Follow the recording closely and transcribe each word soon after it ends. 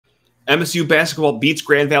MSU basketball beats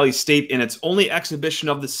Grand Valley State in its only exhibition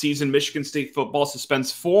of the season. Michigan State football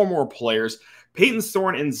suspends 4 more players. Payton,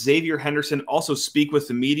 Thorne, and Xavier Henderson also speak with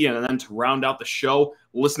the media. And then to round out the show,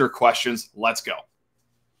 listener questions. Let's go.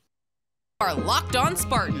 Are Locked On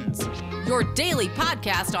Spartans, your daily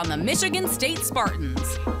podcast on the Michigan State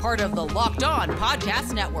Spartans, part of the Locked On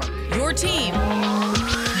Podcast Network, your team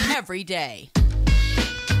every day.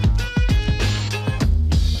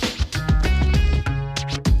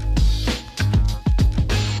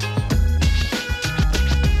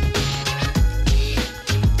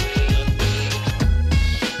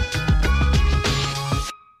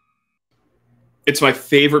 It's my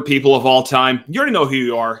favorite people of all time. You already know who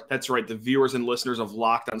you are. That's right, the viewers and listeners of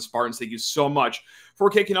Locked On Spartans. Thank you so much for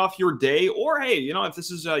kicking off your day. Or, hey, if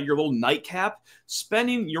this is your little nightcap,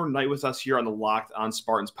 spending your night with us here on the Locked On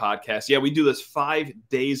Spartans podcast. Yeah, we do this 5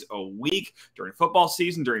 days a week during football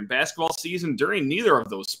season, during basketball season, during neither of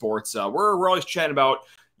those sports. We're always chatting about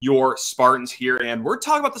your Spartans here, and we're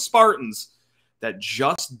talking about the Spartans that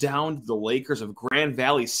just downed the Lakers of Grand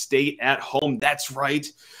Valley State at home. That's right.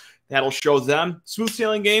 That'll show them. Smooth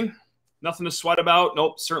sailing game. Nothing to sweat about.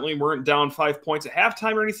 Nope, certainly weren't down 5 points at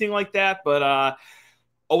halftime or anything like that. But,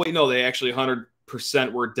 they actually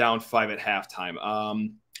 100% were down 5 at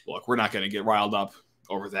halftime. Look, we're not going to get riled up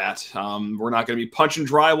over that. We're not going to be punching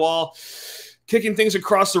drywall, kicking things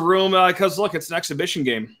across the room because, look, it's an exhibition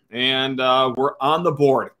game. And we're on the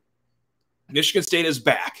board. Michigan State is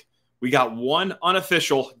back. We got one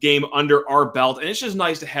unofficial game under our belt, and it's just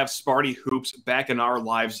nice to have Sparty hoops back in our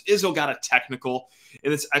lives. Izzo got a technical in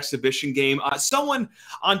this exhibition game. Someone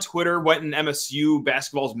on Twitter went in MSU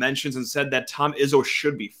basketball's mentions and said that Tom Izzo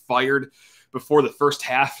should be fired before the first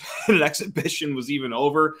half of an exhibition was even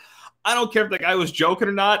over. I don't care if the guy was joking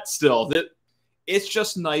or not. Still, it's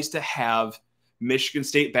just nice to have Michigan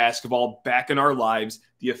State basketball back in our lives.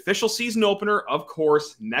 The official season opener, of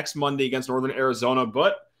course, next Monday against Northern Arizona,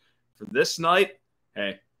 but for this night,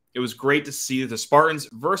 hey, it was great to see the Spartans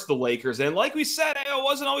versus the Lakers. And like we said, it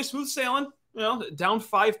wasn't always smooth sailing. Down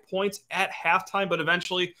 5 points at halftime, but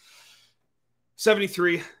eventually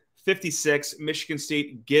 73-56, Michigan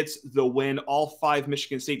State gets the win. All 5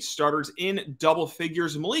 Michigan State starters in double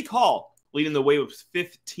figures. Malik Hall leading the way with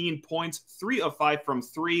 15 points, 3 of 5 from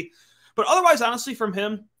 3. But otherwise, honestly, from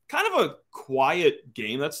him, kind of a quiet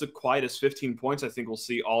game. That's the quietest 15 points I think we'll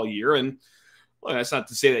see all year. And well, that's not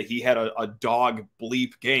to say that he had a dog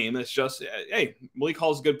bleep game. It's just, hey, Malik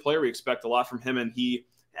Hall's a good player. We expect a lot from him, and he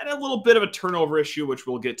had a little bit of a turnover issue, which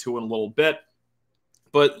we'll get to in a little bit.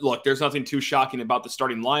 But look, there's nothing too shocking about the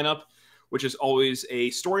starting lineup, which is always a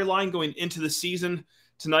storyline going into the season.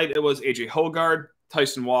 Tonight, it was A.J. Hogard,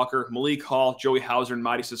 Tyson Walker, Malik Hall, Joey Hauser, and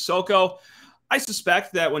Mady Sissoko. I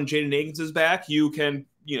suspect that when Jaden Akins is back, you can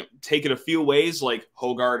take it a few ways, like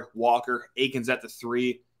Hogard, Walker, Akins at the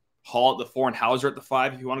 3, Hall at the 4, and Hauser at the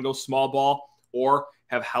 5 if you want to go small ball, or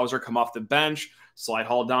have Hauser come off the bench, slide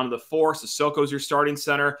Hall down to the 4, Sissoko's your starting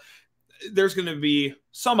center. There's going to be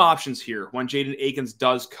some options here when Jaden Akins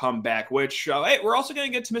does come back, which, hey, we're also going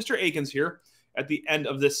to get to Mr. Akins here at the end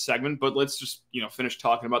of this segment, but let's just, finish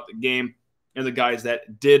talking about the game and the guys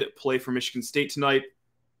that did play for Michigan State tonight.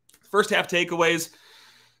 First half takeaways.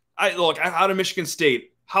 Out of Michigan State,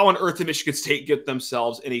 how on earth did Michigan State get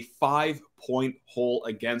themselves in a 5-point hole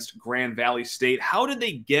against Grand Valley State? How did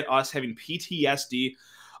they get us having PTSD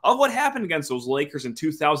of what happened against those Lakers in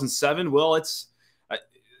 2007? Well, it's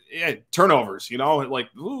turnovers,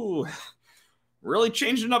 really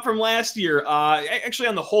changing up from last year. Actually,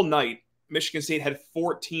 on the whole night, Michigan State had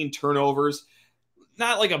 14 turnovers.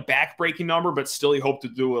 Not like a back-breaking number, but still you hope to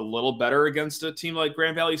do a little better against a team like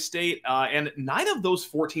Grand Valley State. And 9 of those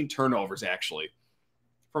 14 turnovers, actually,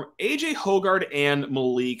 from A.J. Hogard and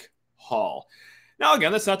Malik Hall. Now,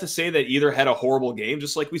 again, that's not to say that either had a horrible game.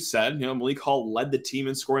 Just like we said, Malik Hall led the team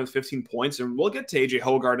in scoring with 15 points, and we'll get to A.J.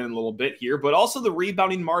 Hogard in a little bit here. But also the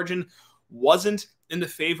rebounding margin wasn't in the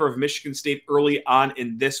favor of Michigan State early on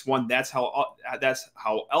in this one. That's how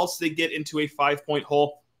else they get into a 5-point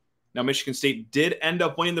hole. Now, Michigan State did end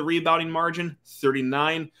up winning the rebounding margin,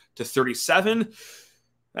 39-37.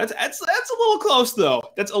 That's a little close, though.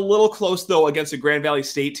 That's a little close, though, against a Grand Valley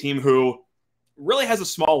State team who really has a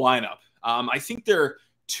small lineup. I think there are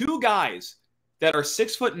 2 guys that are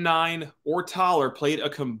 6'9" or taller played a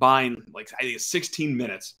combined, 16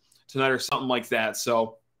 minutes tonight or something like that.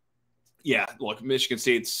 So, yeah, look, Michigan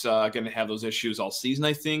State's going to have those issues all season,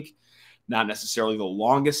 I think. Not necessarily the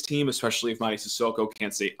longest team, especially if Mady Sissoko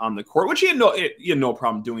can't stay on the court, which he had no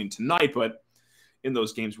problem doing tonight. But in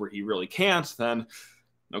those games where he really can't, then,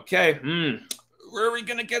 okay, where are we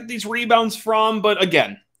going to get these rebounds from? But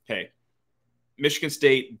again, hey, Michigan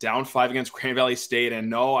State down 5 against Grand Valley State. And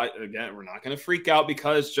no, again, we're not going to freak out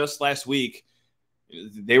because just last week,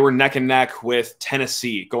 they were neck and neck with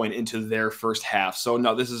Tennessee going into their first half. So,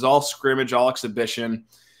 no, this is all scrimmage, all exhibition.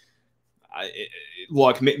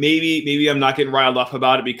 Look, maybe I'm not getting riled up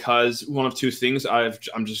about it because one of two things. I've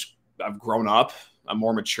grown up. I'm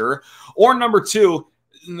more mature. Or number two,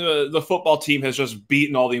 the football team has just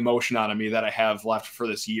beaten all the emotion out of me that I have left for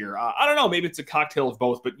this year. I don't know. Maybe it's a cocktail of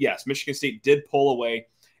both. But, yes, Michigan State did pull away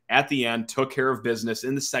at the end, took care of business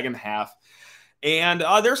in the second half. And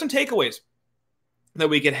there are some takeaways that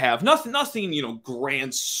we could have. Nothing,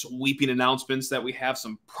 grand sweeping announcements that we have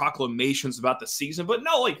some proclamations about the season. But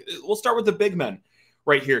no, we'll start with the big men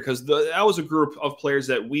right here because that was a group of players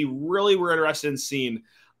that we really were interested in seeing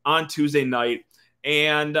on Tuesday night.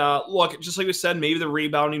 And look, just like we said, maybe the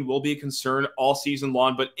rebounding will be a concern all season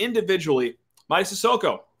long. But individually, Mike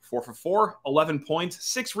Sissoko, 4 for 4, 11 points,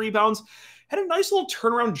 6 rebounds. Had a nice little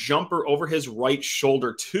turnaround jumper over his right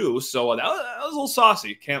shoulder, too. So that was a little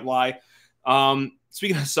saucy, can't lie.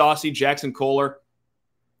 Speaking of saucy, Jackson Kohler,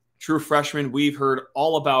 true freshman. We've heard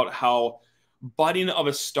all about how budding of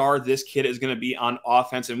a star this kid is going to be on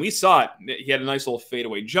offense, and we saw it. He had a nice little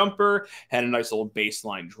fadeaway jumper, had a nice little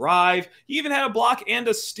baseline drive. He even had a block and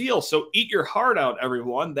a steal, so eat your heart out,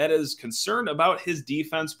 everyone that is concerned about his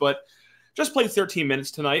defense, but just played 13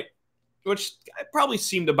 minutes tonight, which probably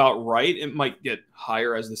seemed about right. It might get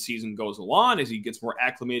higher as the season goes along, as he gets more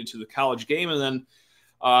acclimated to the college game, and then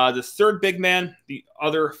the third big man, the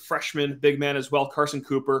other freshman big man as well, Carson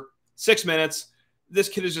Cooper, 6 minutes. This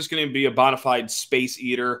kid is just going to be a bona fide space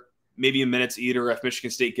eater, maybe a minutes eater if Michigan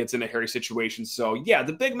State gets in a hairy situation. So, yeah,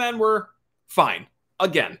 the big men were fine.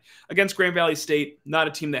 Again, against Grand Valley State, not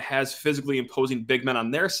a team that has physically imposing big men on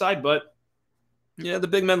their side, but, yeah, the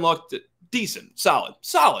big men looked decent, solid.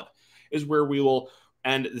 Solid is where we will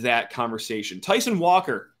end that conversation. Tyson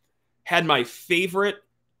Walker had my favorite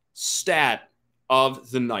stat of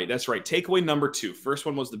the night. That's right. Takeaway number 2. First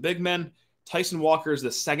one was the big men. Tyson Walker is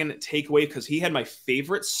the second takeaway because he had my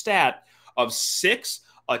favorite stat of 6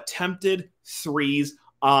 attempted threes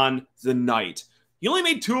on the night. He only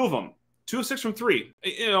made 2 of them. 2 of 6 from 3.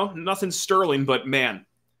 Nothing sterling, but man,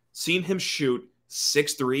 seeing him shoot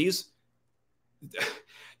 6 threes,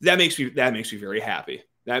 that makes me very happy.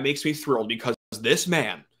 That makes me thrilled because this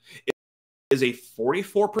man is a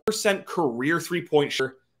 44% career three-point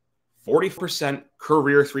shooter. 40%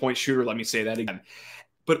 career three-point shooter. Let me say that again.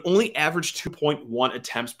 But only averaged 2.1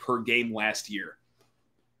 attempts per game last year.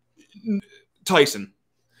 Tyson,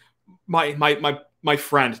 my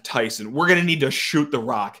friend Tyson, we're going to need to shoot the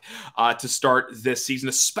rock to start this season,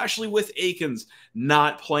 especially with Akins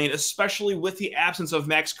not playing, especially with the absence of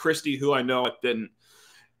Max Christie, who I know didn't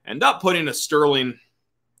end up putting a sterling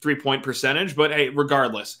three-point percentage. But hey,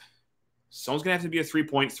 regardless, someone's going to have to be a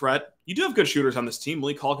three-point threat. You do have good shooters on this team.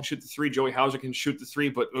 Malik Hall can shoot the 3. Joey Hauser can shoot the 3.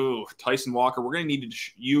 But, Tyson Walker, we're going to need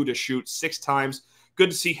you to shoot 6 times. Good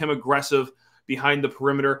to see him aggressive behind the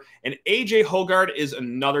perimeter. And A.J. Hogard is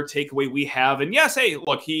another takeaway we have. And, yes, hey,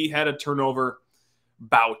 look, he had a turnover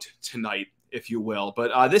bout tonight, if you will.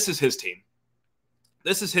 But this is his team.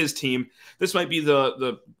 This is his team. This might be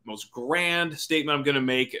the most grand statement I'm going to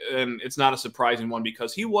make, and it's not a surprising one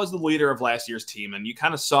because he was the leader of last year's team, and you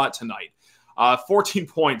kind of saw it tonight. 14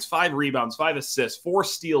 points, 5 rebounds, 5 assists, 4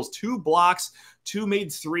 steals, 2 blocks, 2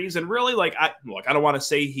 made threes, and really, I don't want to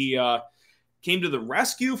say he came to the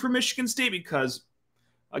rescue for Michigan State because,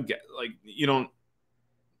 again, you don't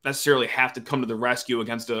necessarily have to come to the rescue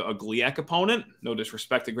against a GLIAC opponent. No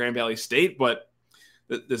disrespect to Grand Valley State, but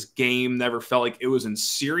this game never felt like it was in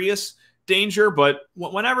serious danger. But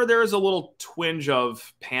whenever there was a little twinge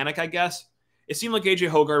of panic, I guess, it seemed like A.J.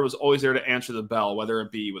 Hogard was always there to answer the bell, whether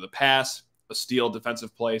it be with a pass, a steal,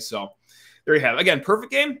 defensive play. So there you have it. Again,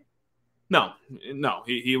 perfect game? No.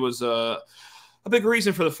 He was a big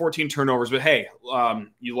reason for the 14 turnovers. But, hey,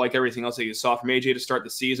 you like everything else that you saw from A.J. to start the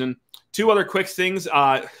season. 2 other quick things.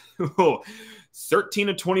 13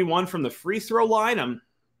 of 21 from the free throw line. I'm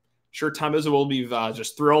sure Tom Izzo will be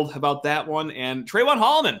just thrilled about that one. And Trayvon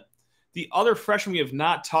Holloman, the other freshman we have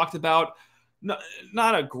not talked about,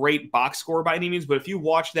 not a great box score by any means, but if you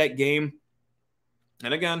watch that game,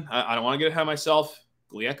 and again, I don't want to get ahead of myself,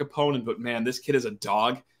 GLIAC opponent, but man, this kid is a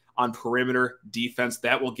dog on perimeter defense.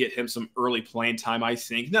 That will get him some early playing time, I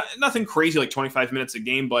think. Nothing crazy like 25 minutes a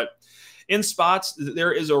game, but in spots,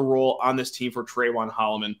 there is a role on this team for Trayvon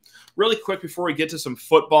Holloman. Really quick before we get to some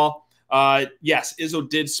football, yes, Izzo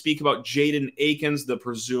did speak about Jaden Akins, the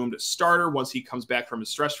presumed starter, once he comes back from his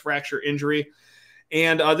stress fracture injury.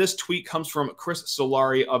 And this tweet comes from Chris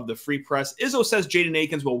Solari of the Free Press. Izzo says Jaden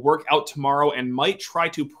Akins will work out tomorrow and might try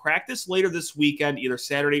to practice later this weekend, either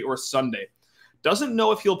Saturday or Sunday. Doesn't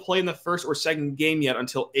know if he'll play in the first or second game yet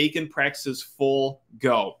until Aiken practices full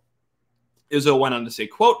go. Izzo went on to say,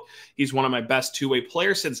 quote, he's one of my best two-way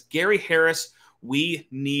players since Gary Harris. We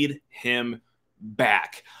need him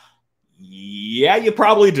back. Yeah, you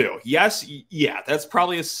probably do. Yes, yeah, that's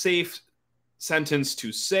probably a safe sentence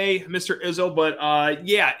to say, Mr. Izzo, but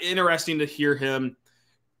yeah, interesting to hear him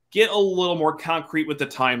get a little more concrete with the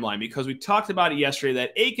timeline, because we talked about it yesterday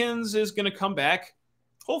that Akins is going to come back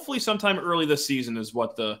hopefully sometime early this season is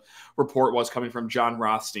what the report was coming from John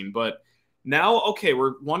Rothstein. But now, okay,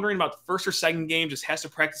 we're wondering about the first or second game, just has to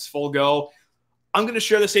practice full go. I'm going to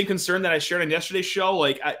share the same concern that I shared on yesterday's show.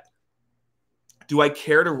 Like, do I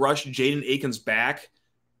care to rush Jaden Akins back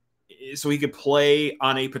so he could play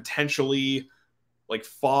on a potentially like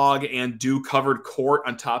fog and dew covered court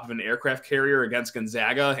on top of an aircraft carrier against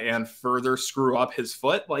Gonzaga and further screw up his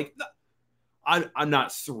foot? Like, I'm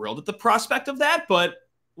not thrilled at the prospect of that, but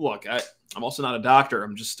look, I'm also not a doctor.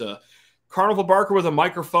 I'm just a carnival barker with a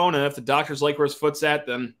microphone, and if the doctors like where his foot's at,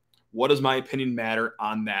 then what does my opinion matter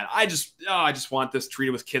on that? I just want this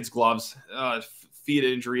treated with kids' gloves. Feet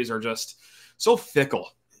injuries are just so fickle.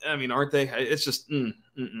 I mean, aren't they? It's just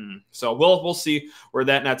So we'll see where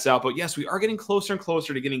that nets out. But yes, we are getting closer and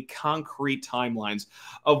closer to getting concrete timelines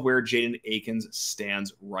of where Jaden Akins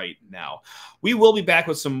stands right now. We will be back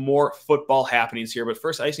with some more football happenings here. But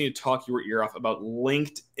first, I just need to talk your ear off about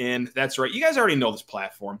LinkedIn. That's right. You guys already know this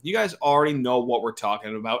platform. You guys already know what we're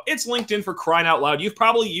talking about. It's LinkedIn, for crying out loud. You've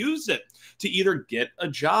probably used it to either get a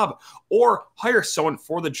job or hire someone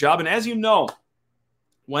for the job. And as you know,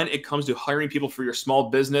 when it comes to hiring people for your small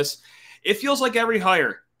business, it feels like every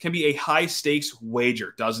hire can be a high-stakes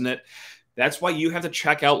wager, doesn't it? That's why you have to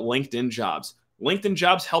check out LinkedIn Jobs. LinkedIn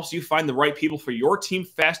Jobs helps you find the right people for your team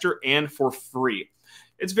faster and for free.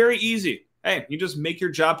 It's very easy. Hey, you just make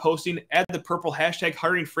your job posting, add the purple hashtag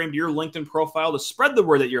hiring frame to your LinkedIn profile to spread the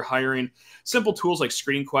word that you're hiring. Simple tools like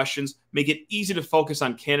screening questions make it easy to focus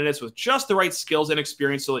on candidates with just the right skills and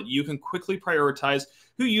experience so that you can quickly prioritize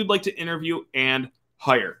who you'd like to interview and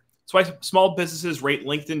hire. That's why small businesses rate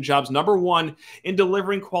LinkedIn Jobs #1 in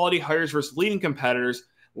delivering quality hires versus leading competitors.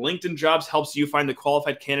 LinkedIn Jobs helps you find the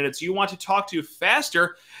qualified candidates you want to talk to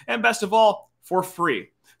faster, and best of all, for free.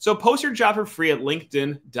 So post your job for free at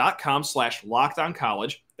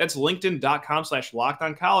linkedin.com/lockedoncollege. That's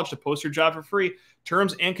linkedin.com/lockedoncollege to post your job for free.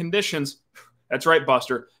 Terms and conditions, that's right,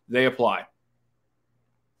 Buster, they apply.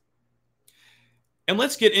 And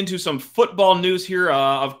let's get into some football news here.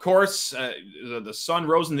 Of course, the sun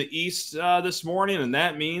rose in the east this morning, and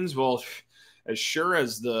that means, well, as sure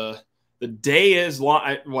as the day is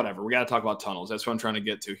long, whatever. We got to talk about tunnels. That's what I'm trying to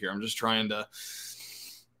get to here. I'm just trying to.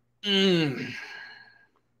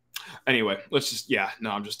 Anyway,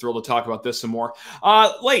 I'm just thrilled to talk about this some more.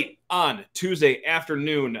 Late on Tuesday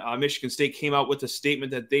afternoon, Michigan State came out with a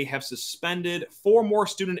statement that they have suspended 4 more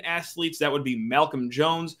student athletes. That would be Malcolm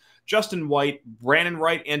Jones, Justin White, Brandon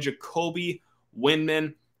Wright, and Jacoby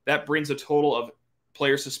Windman. That brings a total of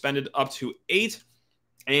players suspended up to 8.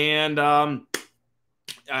 And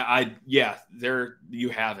there you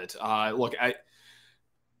have it. Look, I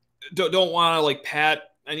don't want to pat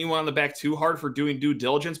anyone on the back too hard for doing due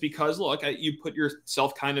diligence, because look, you put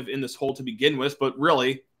yourself kind of in this hole to begin with, but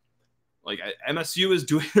really, MSU is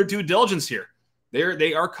doing their due diligence here.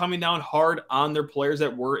 They are coming down hard on their players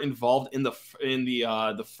that were involved in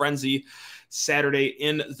the frenzy Saturday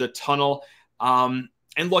in the tunnel. And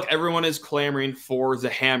look, everyone is clamoring for the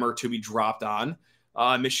hammer to be dropped on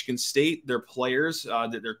Michigan State, their players,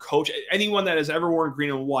 their coach, anyone that has ever worn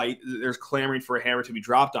green and white. They're clamoring for a hammer to be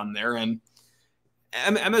dropped on there, and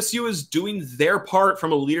MSU is doing their part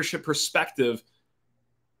from a leadership perspective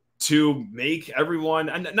to make everyone,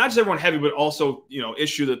 and not just everyone, heavy, but also,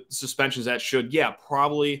 issue the suspensions that should,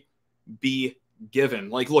 probably be given.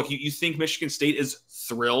 Look, you think Michigan State is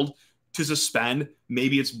thrilled to suspend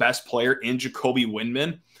maybe its best player in Jacoby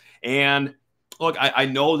Windman. And look, I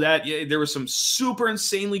know that there was some super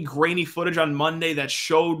insanely grainy footage on Monday that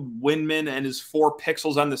showed Windman and his 4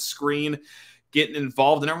 pixels on the screen getting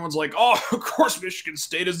involved, and everyone's like, oh, of course Michigan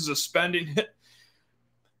State isn't suspending it.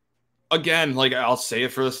 Again, I'll say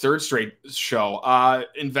it for the 3rd straight show,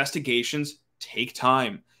 investigations take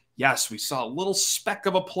time. Yes, we saw a little speck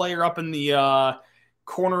of a player up in the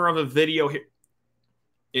corner of a video here.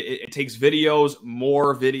 It takes videos,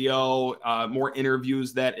 more video, more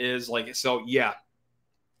interviews, that is.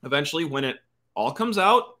 Eventually, when it all comes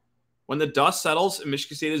out, when the dust settles,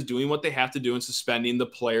 Michigan State is doing what they have to do in suspending the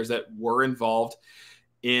players that were involved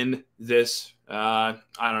in this, I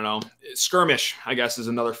don't know, skirmish, I guess is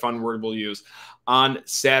another fun word we'll use, on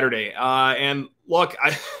Saturday. And look,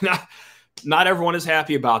 not everyone is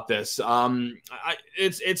happy about this.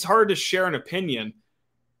 It's hard to share an opinion,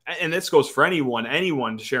 and this goes for anyone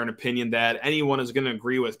to share an opinion that anyone is going to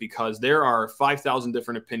agree with, because there are 5,000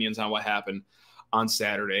 different opinions on what happened on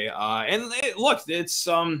Saturday. Look,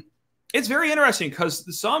 it's very interesting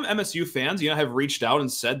because some MSU fans, have reached out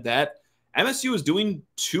and said that MSU is doing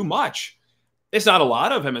too much. It's not a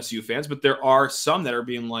lot of MSU fans, but there are some that are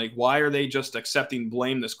being like, why are they just accepting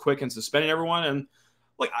blame this quick and suspending everyone? And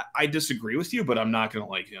like, I disagree with you, but I'm not going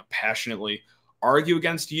to passionately argue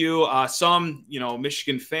against you. Some,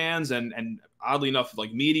 Michigan fans and oddly enough,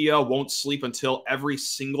 like media won't sleep until every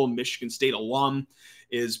single Michigan State alum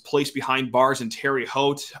is placed behind bars in Terre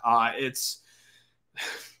Haute.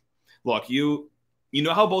 Look, you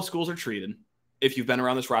know how both schools are treated. If you've been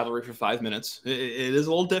around this rivalry for 5 minutes, it is a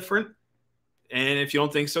little different. And if you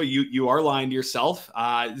don't think so, you are lying to yourself.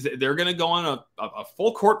 They're going to go on a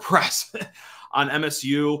full court press on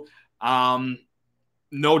MSU.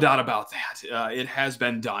 No doubt about that. It has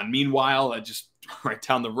been done. Meanwhile, just right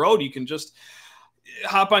down the road, you can just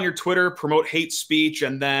hop on your Twitter, promote hate speech,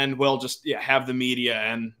 and then have the media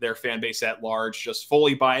and their fan base at large just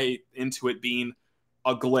fully buy into it being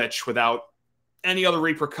a glitch without any other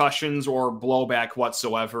repercussions or blowback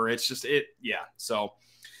whatsoever. It's just So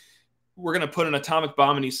we're going to put an atomic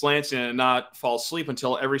bomb in East Lansing and not fall asleep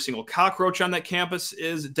until every single cockroach on that campus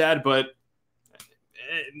is dead. But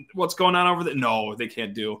what's going on over there? No, they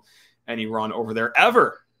can't do any run over there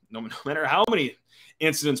ever. No matter how many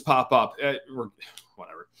incidents pop up.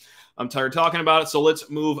 Whatever. I'm tired of talking about it, so let's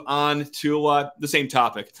move on to the same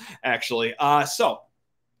topic, actually. So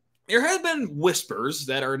there have been whispers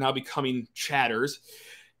that are now becoming chatters.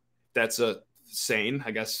 That's a saying.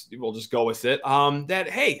 I guess we'll just go with it. That,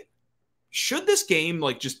 hey, should this game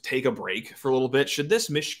just take a break for a little bit? Should this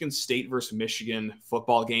Michigan State versus Michigan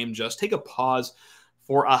football game just take a pause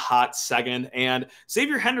for a hot second? And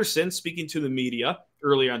Xavier Henderson, speaking to the media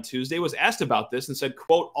earlier on Tuesday, was asked about this and said,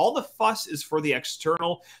 quote, "All the fuss is for the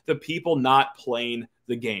external, the people not playing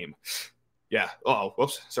the game." Yeah. Oh,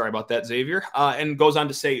 whoops. Sorry about that, Xavier. And goes on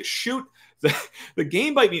to say, "Shoot, the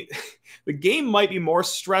game might be more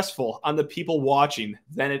stressful on the people watching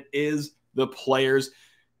than it is the players."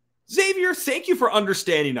 Xavier, thank you for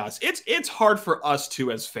understanding us. It's hard for us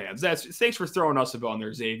too as fans. Thanks for throwing us a bone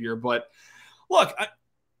there, Xavier. But look,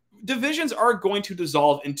 divisions are going to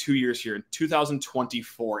dissolve in 2 years here in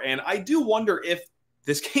 2024. And I do wonder if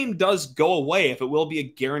this game does go away, if it will be a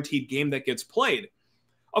guaranteed game that gets played.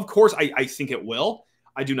 Of course, I think it will.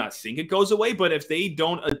 I do not think it goes away. But if they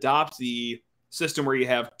don't adopt the system where you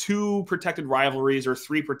have 2 protected rivalries or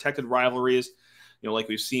 3 protected rivalries, like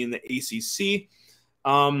we've seen in the ACC,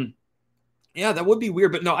 that would be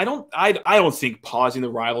weird. But no, I don't think pausing the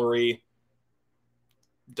rivalry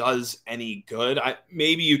does any good.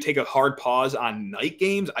 Maybe you take a hard pause on night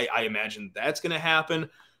games. I imagine that's going to happen.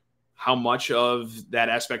 How much of that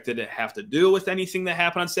aspect did it have to do with anything that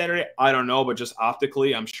happened on Saturday? I don't know, but just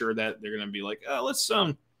optically, I'm sure that they're going to be like, let's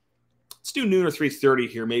do noon or 3:30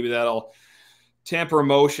 here. Maybe that'll tamper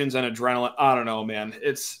emotions and adrenaline. I don't know, man.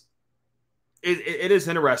 It is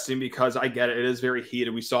interesting because I get it. It is very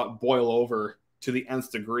heated. We saw it boil over to the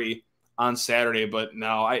nth degree on Saturday, but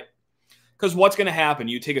no, because what's going to happen?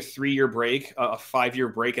 You take a 3-year break, a 5-year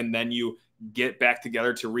break, and then you get back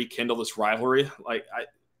together to rekindle this rivalry.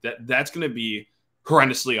 That's going to be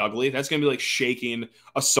horrendously ugly. That's going to be like shaking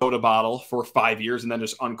a soda bottle for 5 years and then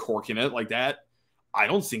just uncorking it like that. I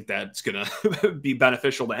don't think that's going to be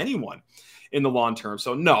beneficial to anyone in the long term.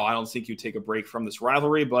 So no, I don't think you take a break from this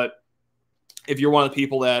rivalry. But if you're one of the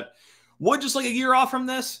people that would just like a year off from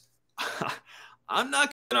this, I'm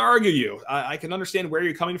not going to argue you. I can understand where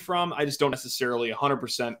you're coming from. I just don't necessarily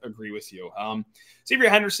 100% agree with you. Xavier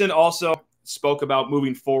Henderson also spoke about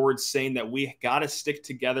moving forward, saying that we got to stick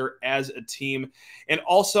together as a team, and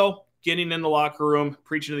also getting in the locker room,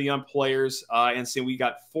 preaching to the young players, and saying we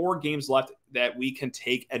got 4 games left that we can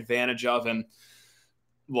take advantage of. And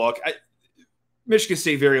look, Michigan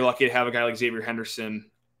State very lucky to have a guy like Xavier Henderson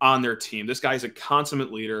on their team. This guy's a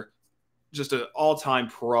consummate leader, just an all-time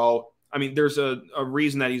pro. I mean, there's a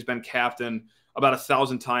reason that he's been captain about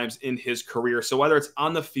 1,000 times in his career. So whether it's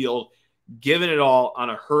on the field, giving it all on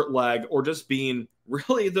a hurt leg, or just being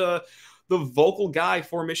really the vocal guy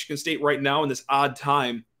for Michigan State right now in this odd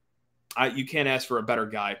time, you can't ask for a better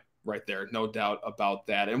guy right there. No doubt about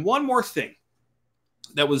that. And one more thing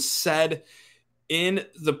that was said in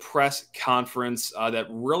the press conference that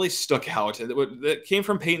really stuck out, that came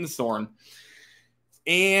from Payton Thorne.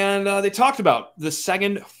 And they talked about the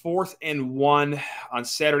second 4th and 1 on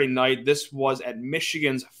Saturday night. This was at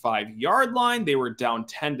Michigan's 5-yard line. They were down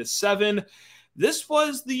 10-7. This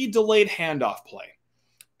was the delayed handoff play.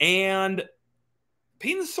 And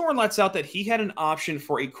Payton Thorne lets out that he had an option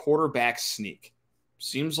for a quarterback sneak.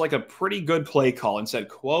 Seems like a pretty good play call, and said,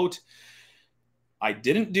 quote, "I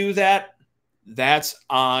didn't do that. That's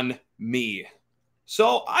on me."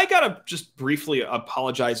 So I got to just briefly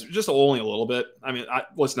apologize, just only a little bit. I mean,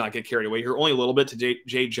 let's not get carried away here. Only a little bit to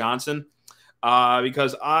Jay Johnson,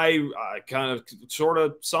 because I kind of sort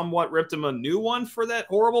of somewhat ripped him a new one for that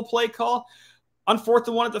horrible play call. On 4th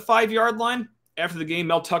and 1 at the 5-yard line, after the game,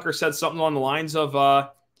 Mel Tucker said something along the lines of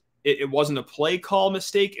it wasn't a play call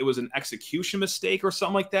mistake. It was an execution mistake or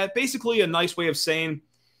something like that. Basically a nice way of saying,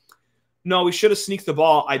 no, we should have sneaked the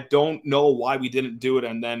ball. I don't know why we didn't do it.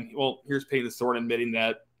 And then, well, here's Payton Thorne admitting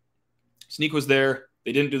that sneak was there.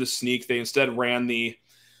 They didn't do the sneak. They instead ran the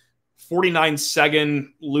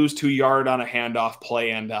 49-second lose 2-yard on a handoff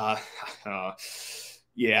play. And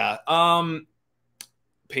yeah,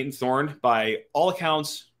 Payton Thorne, by all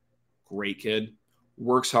accounts, great kid,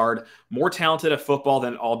 works hard, more talented at football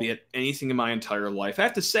than albeit anything in my entire life. I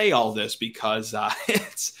have to say all this because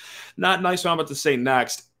it's not nice what I'm about to say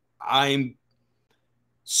next. I'm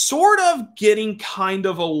sort of getting kind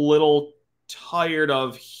of a little tired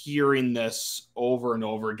of hearing this over and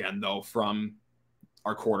over again, though, from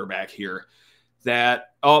our quarterback here.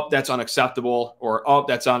 That, oh, that's unacceptable, or, oh,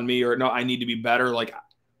 that's on me, or, no, I need to be better. Like,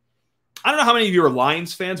 I don't know how many of you are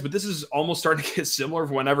Lions fans, but this is almost starting to get similar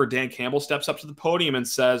for whenever Dan Campbell steps up to the podium and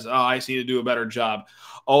says, oh, I just need to do a better job.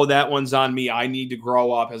 Oh, that one's on me. I need to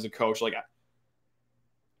grow up as a coach. Like,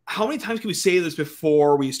 how many times can we say this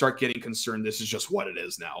before we start getting concerned this is just what it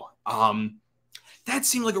is now? That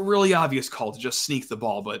seemed like a really obvious call to just sneak the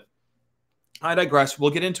ball, but I digress.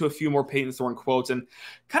 We'll get into a few more Payton Thorne quotes and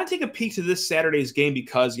kind of take a peek to this Saturday's game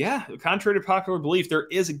because, yeah, contrary to popular belief, there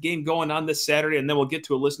is a game going on this Saturday, and then we'll get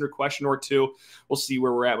to a listener question or two. We'll see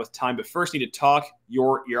where we're at with time, but first need to talk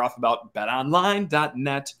your ear off about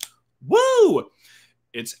betonline.net. Woo!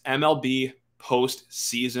 It's MLB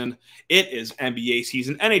postseason. It is NBA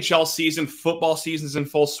season, NHL season, football season's in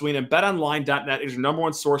full swing, and betonline.net is your number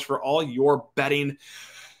one source for all your betting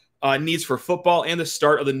needs for football and the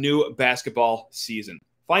start of the new basketball season.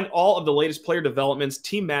 Find all of the latest player developments,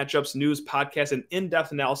 team matchups, news, podcasts, and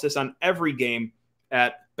in-depth analysis on every game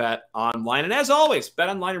at BetOnline. And as always,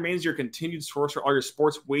 BetOnline remains your continued source for all your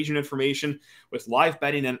sports wagering information with live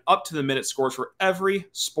betting and up-to-the-minute scores for every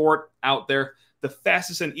sport out there. The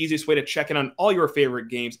fastest and easiest way to check in on all your favorite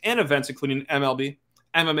games and events, including MLB,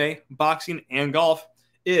 MMA, boxing, and golf,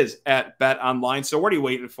 is at BetOnline. So what are you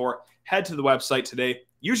waiting for? Head to the website today.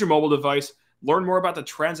 Use your mobile device. Learn more about the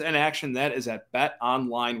trends and action that is at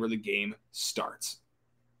BetOnline, where the game starts.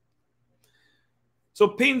 So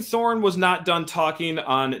Payton Thorne was not done talking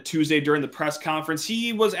on Tuesday during the press conference.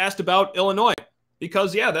 He was asked about Illinois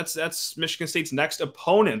because, yeah, that's Michigan State's next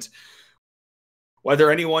opponent.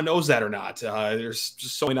 Whether anyone knows that or not, there's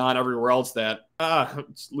just so going on everywhere else that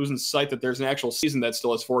it's losing sight that there's an actual season that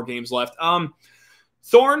still has 4 games left.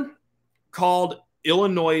 Thorne called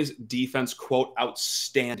Illinois' defense, quote,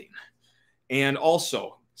 outstanding, and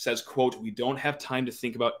also says, quote, we don't have time to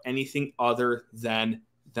think about anything other than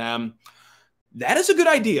them. That is a good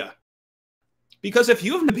idea, because if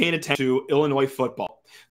you have been paying attention to Illinois football,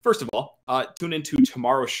 first of all, tune into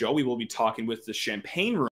tomorrow's show. We will be talking with the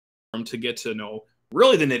Champagne Room to get to know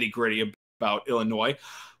really the nitty-gritty about Illinois.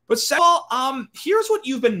 But second of all, here's what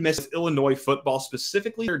you've been missing with Illinois football,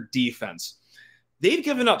 specifically their defense. They've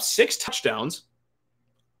given up 6 touchdowns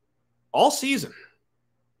all season.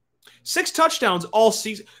 6 touchdowns all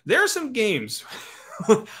season. There are some games.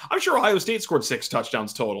 I'm sure Ohio State scored 6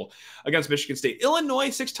 touchdowns total against Michigan State. Illinois,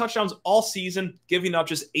 6 touchdowns all season, giving up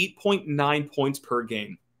just 8.9 points per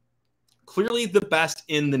game. Clearly the best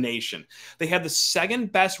in the nation. They have the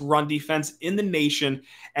second best run defense in the nation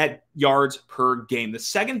at yards per game. The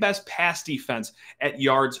second best pass defense at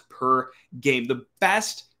yards per game. The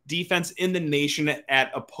best defense in the nation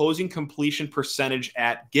at opposing completion percentage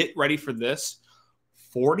at, get ready for this,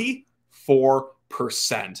 44%.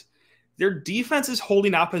 Their defense is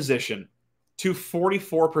holding opposition to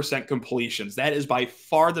 44% completions. That is by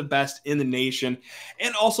far the best in the nation,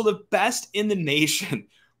 and also the best in the nation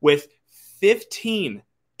with 15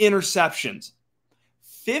 interceptions.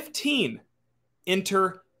 15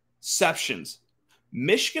 interceptions.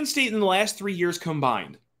 Michigan State in the last 3 years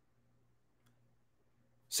combined,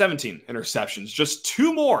 17 interceptions. Just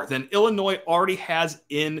 2 more than Illinois already has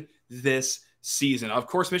in this season. Of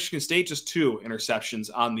course, Michigan State just 2 interceptions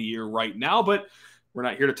on the year right now, but We're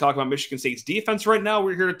not here to talk about Michigan State's defense right now.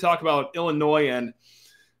 We're here to talk about Illinois. And,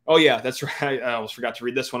 oh, yeah, that's right. I almost forgot to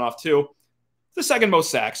read this one off, too. The second most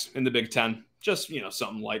sacks in the Big Ten. Just,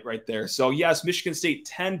 something light right there. So, yes, Michigan State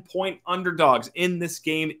 10-point underdogs in this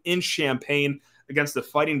game in Champaign against the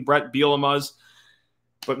Fighting Brett Bielemas.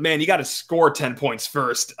 But, man, you got to score 10 points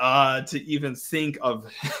first to even think of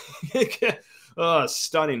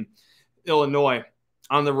stunning Illinois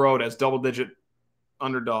on the road as double-digit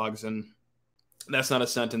underdogs. And that's not a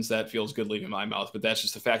sentence that feels good leaving my mouth, but that's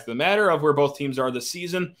just the fact of the matter of where both teams are this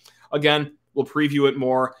season. Again, we'll preview it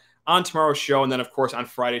more on tomorrow's show, and then, of course, on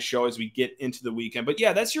Friday's show as we get into the weekend. But,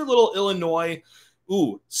 yeah, that's your little Illinois,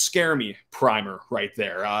 scare me primer right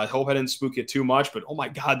there. I hope I didn't spook you too much, but, oh, my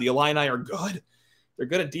God, the Illini are good. They're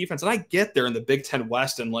good at defense, and I get there in the Big Ten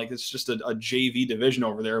West, and, it's just a JV division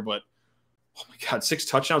over there, but, oh, my God, 6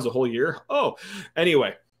 touchdowns the whole year? Oh,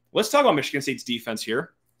 anyway, let's talk about Michigan State's defense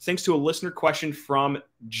here. Thanks to a listener question from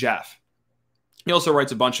Jeff. He also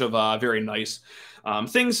writes a bunch of very nice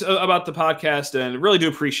things about the podcast, and really do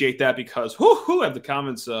appreciate that because have the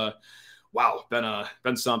comments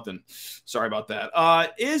been something. Sorry about that.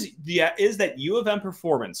 Is that U of M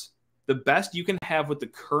performance the best you can have with the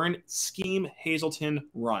current scheme Hazelton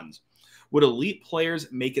runs? Would elite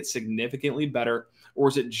players make it significantly better, or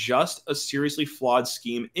is it just a seriously flawed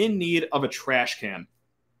scheme in need of a trash can?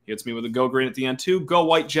 He hits me with a go green at the end too. Go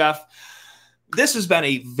white, Jeff. This has been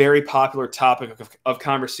a very popular topic of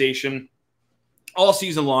conversation all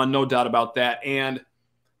season long, no doubt about that. And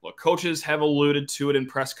look, coaches have alluded to it in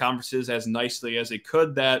press conferences as nicely as they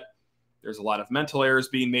could that there's a lot of mental errors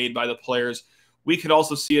being made by the players. We could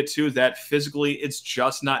also see it too that physically it's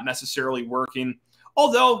just not necessarily working.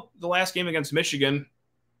 Although the last game against Michigan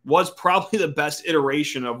was probably the best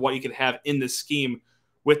iteration of what you could have in this scheme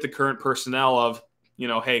with the current personnel of,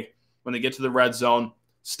 hey, when they get to the red zone,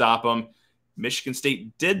 stop them. Michigan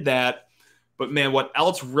State did that. But, man, what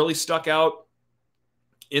else really stuck out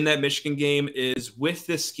in that Michigan game is with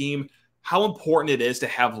this scheme, how important it is to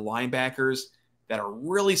have linebackers that are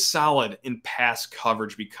really solid in pass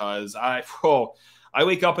coverage because I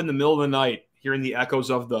wake up in the middle of the night hearing the echoes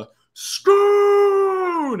of the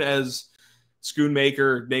Schoon as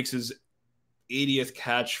Schoonmaker makes his 80th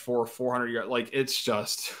catch for 400 yards. It's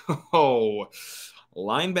just,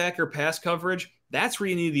 linebacker pass coverage, that's where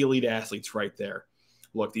you need the elite athletes right there.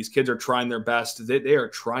 Look, these kids are trying their best. They are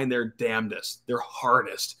trying their damnedest, their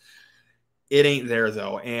hardest. It ain't there,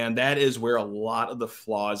 though, and that is where a lot of the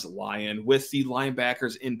flaws lie in with the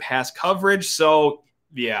linebackers in pass coverage. So,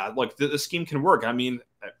 yeah, look, the scheme can work. I mean,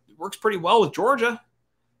 it works pretty well with Georgia,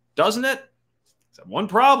 doesn't it? Except one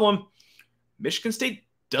problem. Michigan State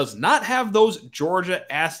does not have those Georgia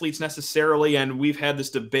athletes necessarily, and we've had this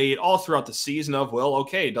debate all throughout the season of, well,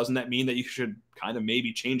 okay, doesn't that mean that you should kind of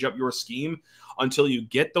maybe change up your scheme until you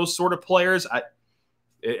get those sort of players?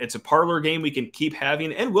 It's a parlor game we can keep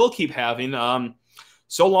having and will keep having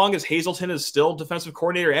so long as Hazelton is still defensive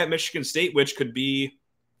coordinator at Michigan State, which could be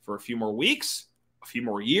for a few more weeks, a few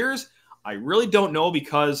more years. I really don't know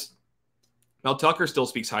because Mel Tucker still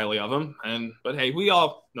speaks highly of him. But hey, we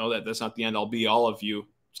all know that that's not the end all be all of you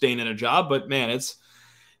staying in a job. But man, it's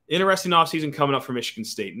interesting offseason coming up for Michigan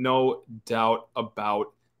State. No doubt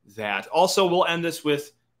about that. Also, we'll end this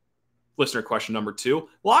with listener question number 2.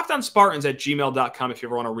 LockedOnSpartans@gmail.com if you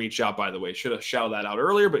ever want to reach out, by the way. Should have shouted that out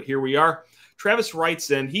earlier, but here we are. Travis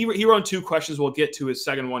writes in, he wrote 2 questions. We'll get to his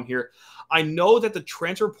second one here. I know that the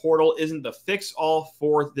transfer portal isn't the fix-all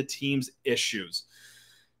for the team's issues.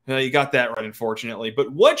 You got that right, unfortunately.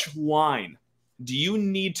 But which line do you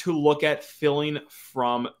need to look at filling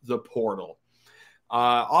from the portal?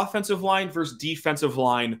 Offensive line versus defensive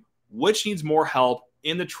line, which needs more help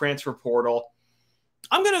in the transfer portal?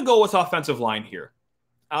 I'm going to go with offensive line here.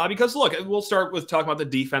 Because, look, we'll start with talking about the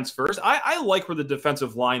defense first. I like where the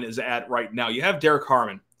defensive line is at right now. You have Derek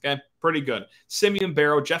Harmon, okay? Pretty good. Simeon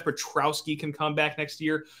Barrow, Jeff Petrowski can come back next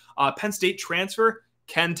year. Penn State transfer,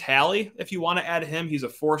 Ken Talley, if you want to add him. He's a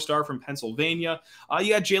 4-star from Pennsylvania. You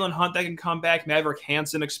got Jalen Hunt that can come back. Maverick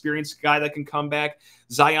Hansen, experienced guy that can come back.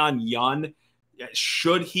 Zion Yun,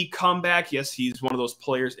 should he come back? Yes, he's one of those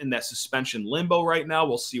players in that suspension limbo right now.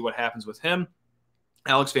 We'll see what happens with him.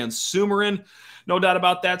 Alex Van Sumeren, no doubt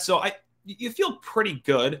about that. So you feel pretty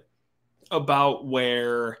good about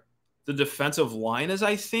where the defensive line is,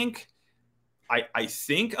 I think. I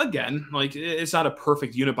think, again, it's not a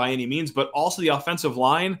perfect unit by any means, but also the offensive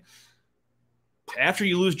line, after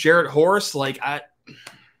you lose Jarrett Horse, we're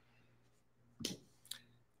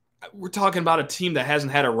talking about a team that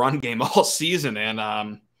hasn't had a run game all season.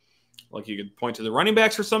 And, you could point to the running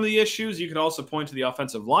backs for some of the issues. You could also point to the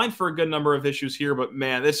offensive line for a good number of issues here. But,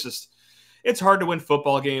 man, it's hard to win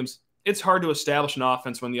football games. It's hard to establish an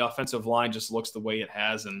offense when the offensive line just looks the way it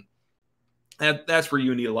has. And that's where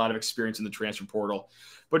you need a lot of experience in the transfer portal.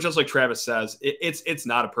 But just like Travis says, it's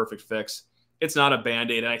not a perfect fix. It's not a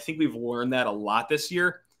Band-Aid. And I think we've learned that a lot this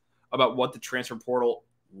year about what the transfer portal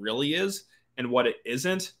really is and what it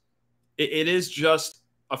isn't. It is just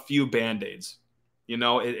a few Band-Aids. You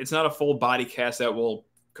know, it's not a full body cast that will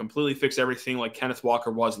completely fix everything like Kenneth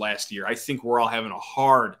Walker was last year. I think we're all having a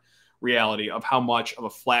hard reality of how much of a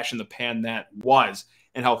flash in the pan that was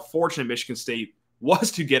and how fortunate Michigan State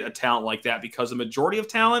was to get a talent like that, because the majority of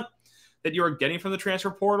talent that you're getting from the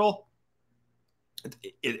transfer portal,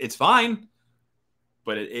 it's fine,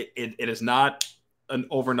 but it is not an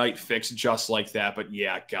overnight fix just like that. But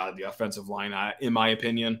yeah, God, the offensive line, in my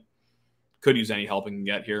opinion, could use any help it can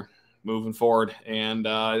get here moving forward. And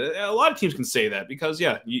a lot of teams can say that because,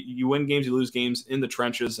 yeah, you win games, you lose games in the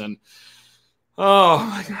trenches. And, oh,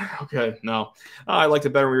 my God, okay, no. I liked it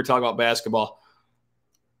better when we were talking about basketball.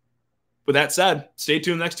 With that said, stay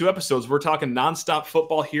tuned next 2 episodes. We're talking nonstop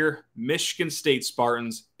football here. Michigan State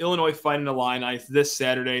Spartans, Illinois Fighting Illini this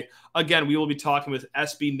Saturday. Again, we will be talking with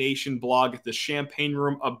SB Nation blog at the Champagne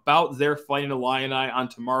Room about their Fighting Illini on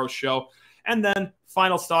tomorrow's show. And then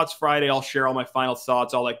final thoughts Friday. I'll share all my final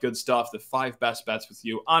thoughts, all that good stuff, the 5 best bets with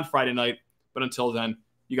you on Friday night. But until then,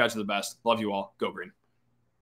 you guys are the best. Love you all. Go Green.